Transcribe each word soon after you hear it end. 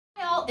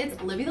it's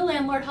Livy the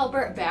Landlord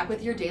Helper back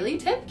with your daily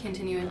tip,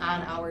 continuing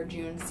on our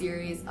June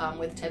series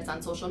with tips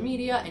on social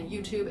media and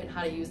YouTube and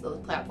how to use those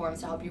platforms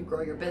to help you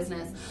grow your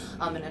business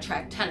and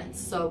attract tenants.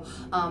 So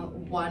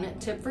one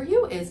tip for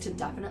you is to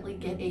definitely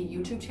get a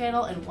YouTube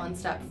channel, and one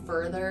step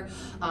further,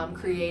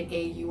 create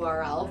a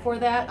URL for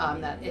that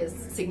that is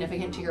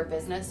significant to your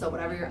business. So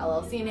whatever your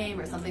LLC name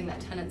or something that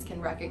tenants can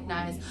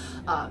recognize,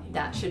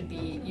 that should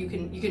be, you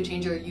can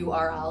change your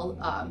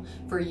URL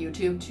for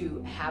YouTube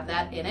to have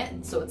that in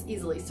it, so it's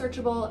easily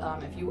searchable.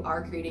 If you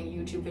are creating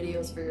YouTube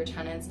videos for your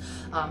tenants,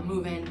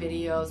 move-in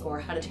videos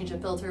or how to change a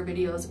filter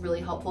videos, really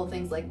helpful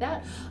things like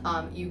that,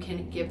 you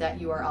can give that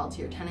URL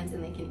to your tenants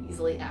and they can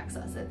easily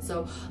access it.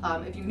 So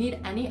if you need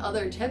any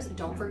other tips,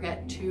 don't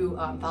forget to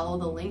follow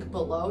the link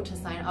below to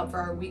sign up for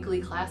our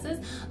weekly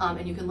classes,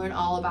 and you can learn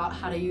all about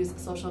how to use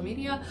social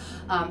media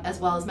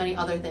as well as many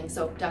other things.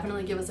 So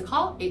definitely give us a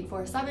call,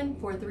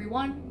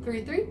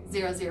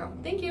 847-431-3300.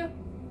 Thank you.